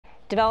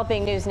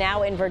Developing news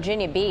now in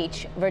Virginia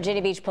Beach.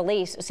 Virginia Beach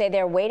police say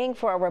they're waiting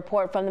for a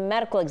report from the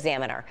medical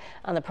examiner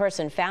on the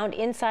person found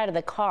inside of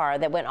the car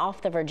that went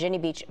off the Virginia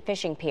Beach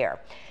fishing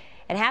pier.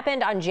 It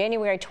happened on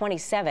January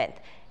 27th.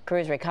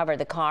 Crews recovered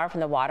the car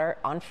from the water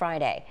on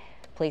Friday.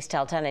 Police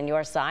tell 10 on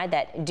your side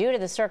that due to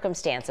the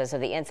circumstances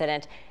of the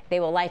incident, they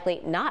will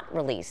likely not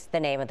release the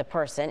name of the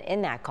person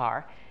in that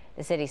car.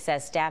 The city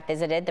says staff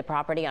visited the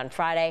property on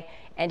Friday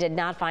and did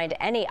not find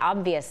any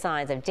obvious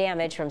signs of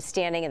damage from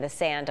standing in the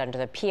sand under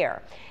the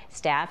pier.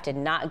 Staff did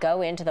not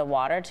go into the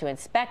water to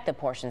inspect the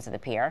portions of the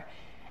pier.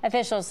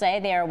 Officials say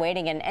they are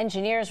awaiting an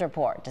engineer's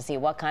report to see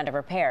what kind of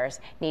repairs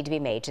need to be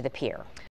made to the pier.